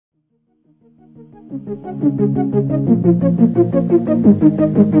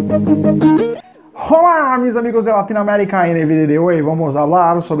Olá, mis amigos de Latinoamérica. En el video de hoy vamos a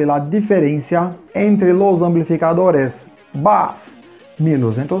hablar sobre la diferencia entre los amplificadores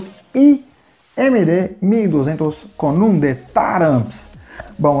BASS1200 y MD1200.1 de Taramps.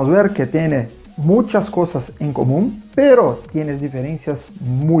 Vamos a ver que tiene muchas cosas en común, pero tiene diferencias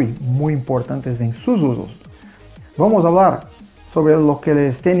muy importantes en sus usos. Vamos a hablar sobre lo que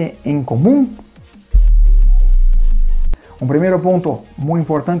les tiene en común. Un primer punto muy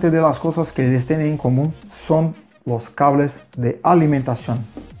importante de las cosas que les tienen en común son los cables de alimentación.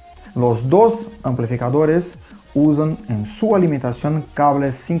 Los dos amplificadores usan en su alimentación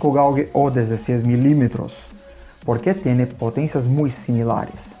cables 5 gauge o 16 milímetros, porque tienen potencias muy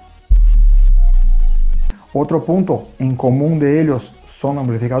similares. Otro punto en común de ellos son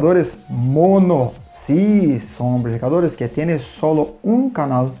amplificadores mono. Sí, son amplificadores que tienen solo un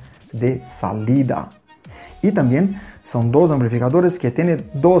canal de salida. Y también son dos amplificadores que tienen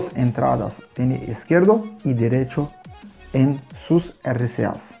dos entradas, tiene izquierdo y derecho en sus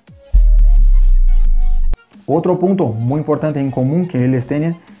RCAs. Otro punto muy importante en común que ellos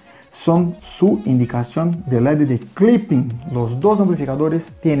tienen son su indicación de LED de clipping. Los dos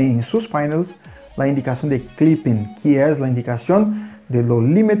amplificadores tienen en sus panels la indicación de clipping, que es la indicación de los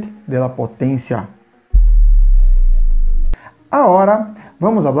límites de la potencia. Ahora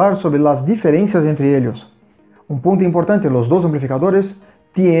vamos a hablar sobre las diferencias entre ellos. Un punto importante, los dos amplificadores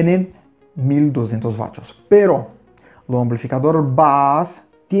tienen 1200 vatios, pero el amplificador Bass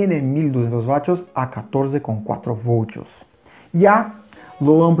tiene 1200 vatios a 14,4 voltios. Ya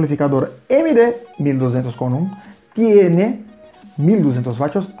el amplificador MD1200.1 tiene 1200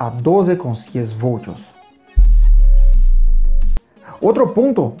 vatios a 12,6 voltios. Otro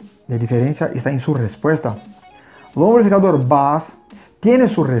punto de diferencia está en su respuesta. El amplificador Bass tiene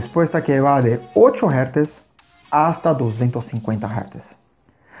su respuesta que va de 8 Hz hasta 250 Hz.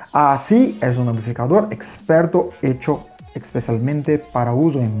 Así es un amplificador experto hecho especialmente para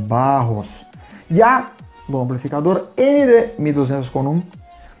uso en bajos. Ya el amplificador MD1200.1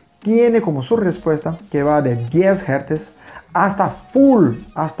 tiene como su respuesta que va de 10 Hz hasta full,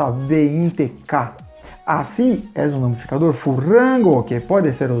 hasta 20K. Así es un amplificador full rango que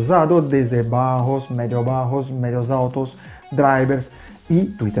puede ser usado desde bajos, medios altos, drivers y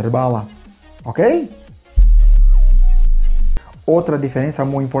Twitter bala. ¿Ok? Otra diferencia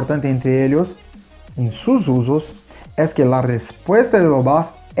muy importante entre ellos en sus usos es que la respuesta de los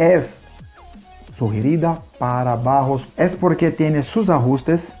bass es sugerida para bajos. Es porque tiene sus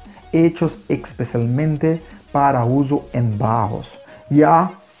ajustes hechos especialmente para uso en bajos.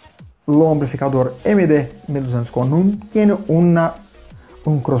 Ya el amplificador MD1200.1 tiene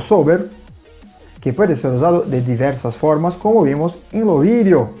un crossover que puede ser usado de diversas formas, como vimos en el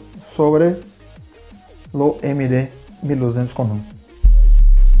vídeo sobre el MD1200.1.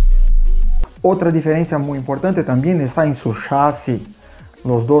 Otra diferencia muy importante también está en su chasis.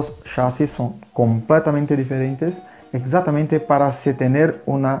 Los dos chasis son completamente diferentes, exactamente para tener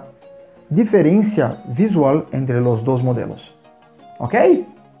una diferencia visual entre los dos modelos. ¿Ok?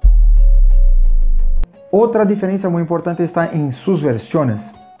 Otra diferencia muy importante está en sus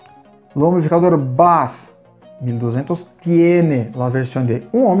versiones. El amplificador BASS1200 tiene la versión de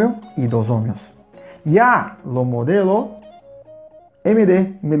 1 ohmio y 2 ohmios. Ya el modelo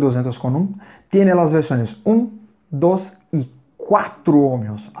MD1200.1 tiene las versiones 1, 2 y 4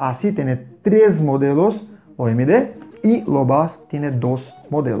 ohmios. Así tiene 3 modelos, lo MD, y lo Bass tiene 2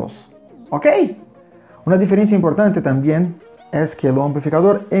 modelos. ¿Ok? Una diferencia importante también es que el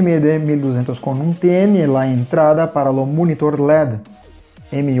amplificador MD1200.1 tiene la entrada para el monitor LED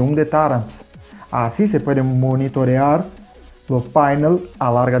M1 de Taramps. Así se puede monitorear el panel a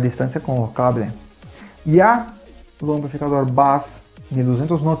larga distancia con el cable. Ya el amplificador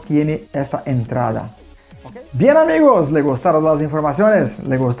BASS1200 no tiene esta entrada. ¿Okay? Bien amigos, ¿les gustaron las informaciones?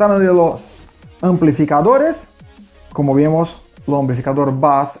 ¿Les gustaron de los amplificadores? Como vimos, el amplificador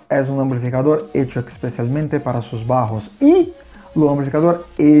Bass es un amplificador hecho especialmente para sus bajos. Y el amplificador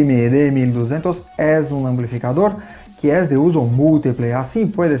MD1200 es un amplificador que es de uso múltiple. Así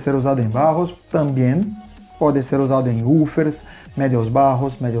puede ser usado en bajos, también puede ser usado en woofers, medios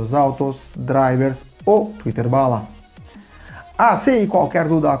bajos, medios altos, drivers o Twitter bala. Así, cualquier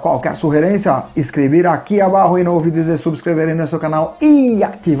duda, cualquier sugerencia, escribir aquí abajo y no olvides de suscribir en nuestro canal y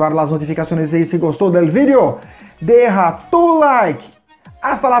activar las notificaciones. Y si gustó del video, deja tu like.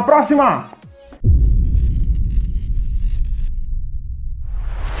 Hasta la próxima.